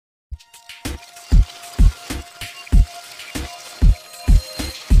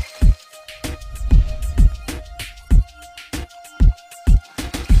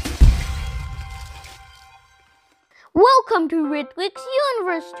Welcome to Ritwik's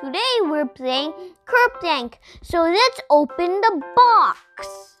Universe. Today we're playing Kerplunk. So let's open the box.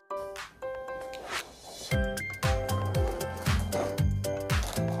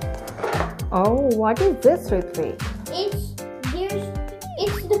 Oh, what is this, Ritwik? It's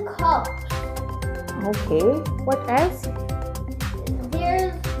the cup. Okay, what else?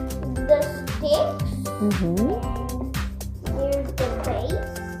 There's the sticks. There's the base.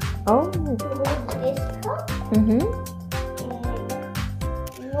 Oh. This cup. And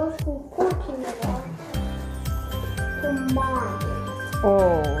most important of all, the marbles.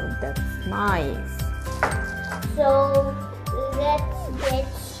 Oh, that's nice. So let's get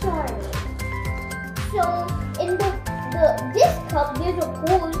started. So in this cup, there's a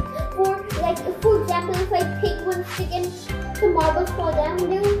hole for, like, for example, if I pick one stick and the marbles fall down,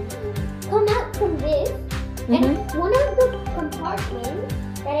 they'll come out from this, and one of the compartments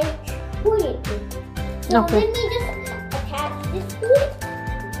that I put it in. So let me just attach this to it,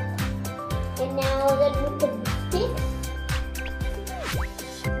 and now then with the stick.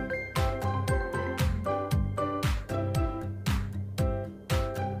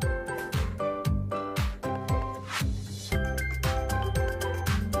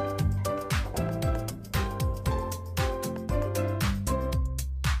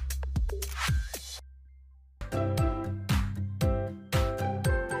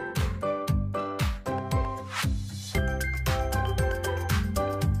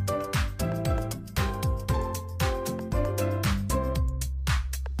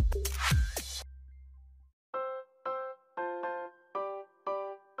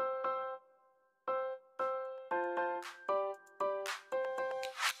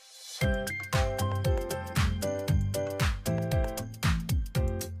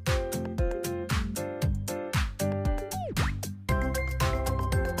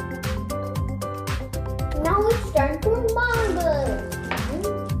 Now it's time for marbles.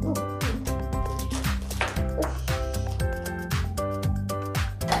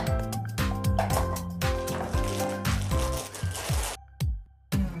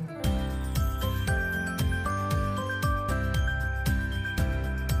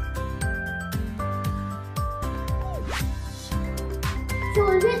 So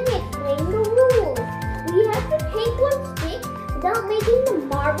let me explain the rules. We have to take one stick without making the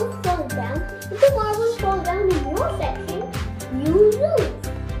marbles fall down. If the marbles fall down in your section, you lose.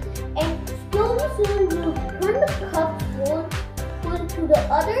 And slowly you turn the cup full to the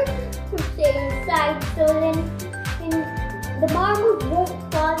other side, so then the marbles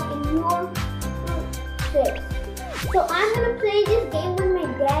won't fall in your stick. So I'm gonna play this game with my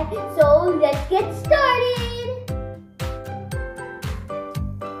dad. So let's get started.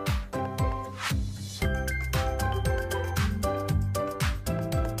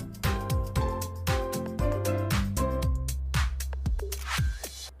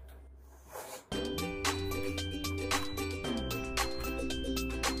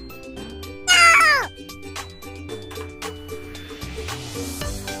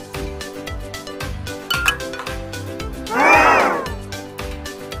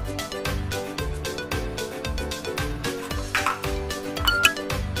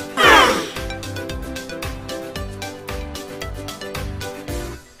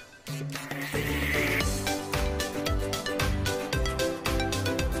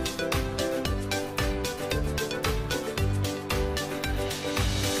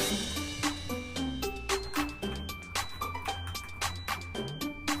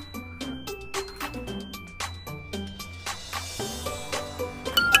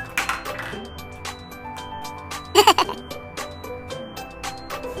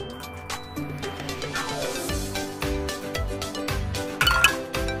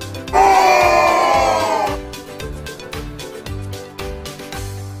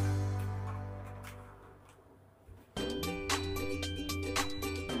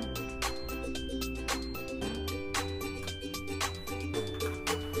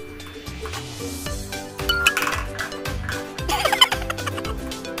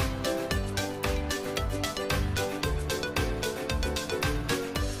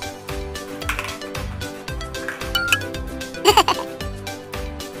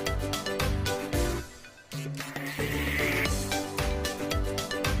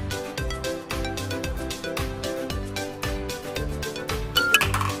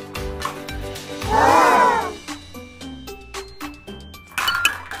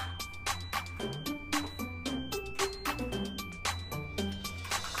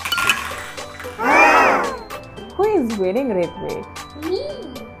 Who is winning, Ritwik? Me.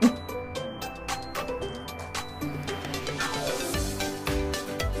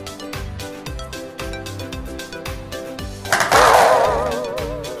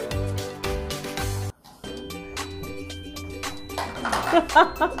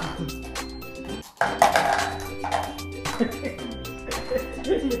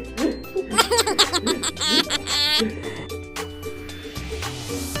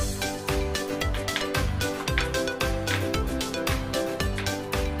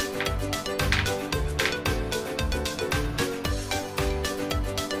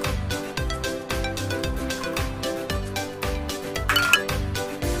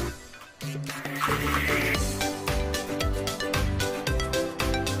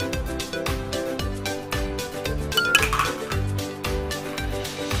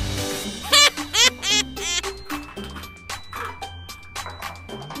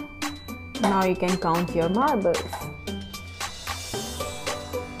 Now you can count your marbles.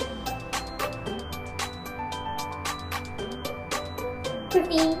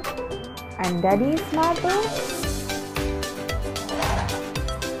 15. And Daddy's marble?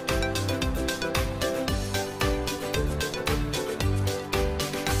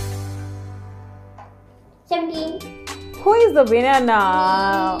 17. Who is the winner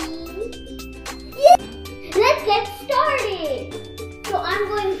now? Yeah. Let's get started. So I'm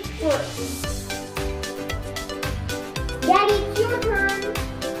going first. Daddy, it's your turn.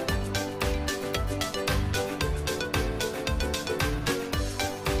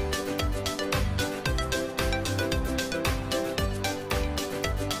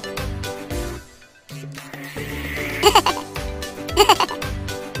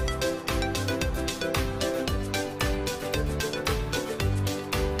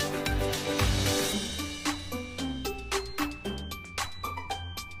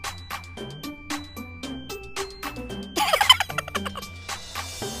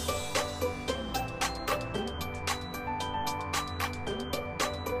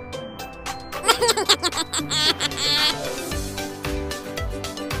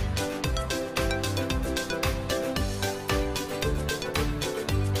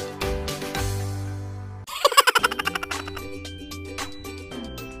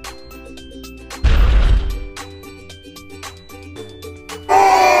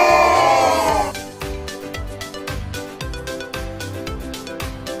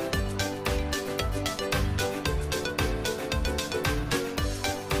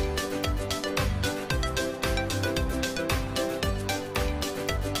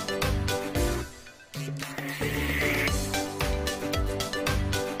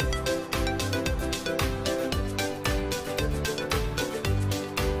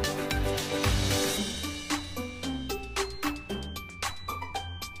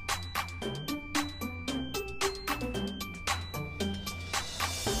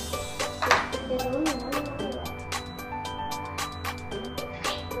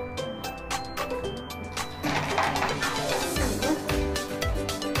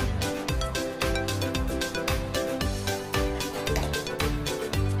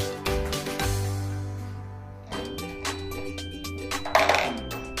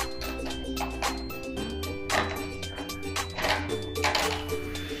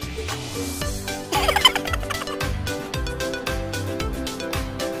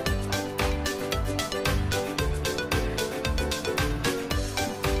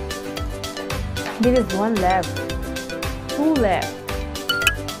 There is one left, two left.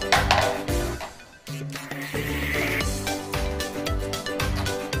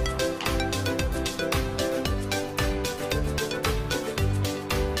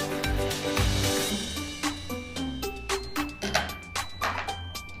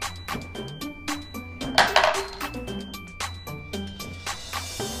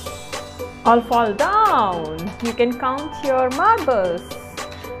 All fall down. You can count your marbles.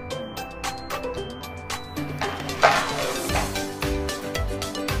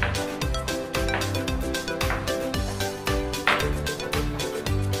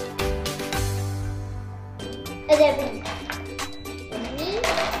 Everything.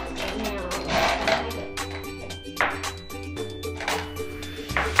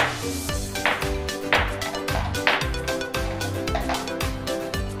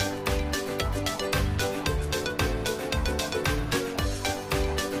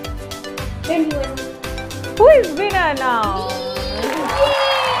 Who is winner now?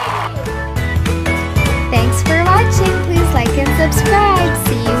 Thanks for watching. Please like and subscribe.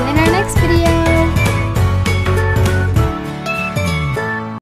 See you in our next video.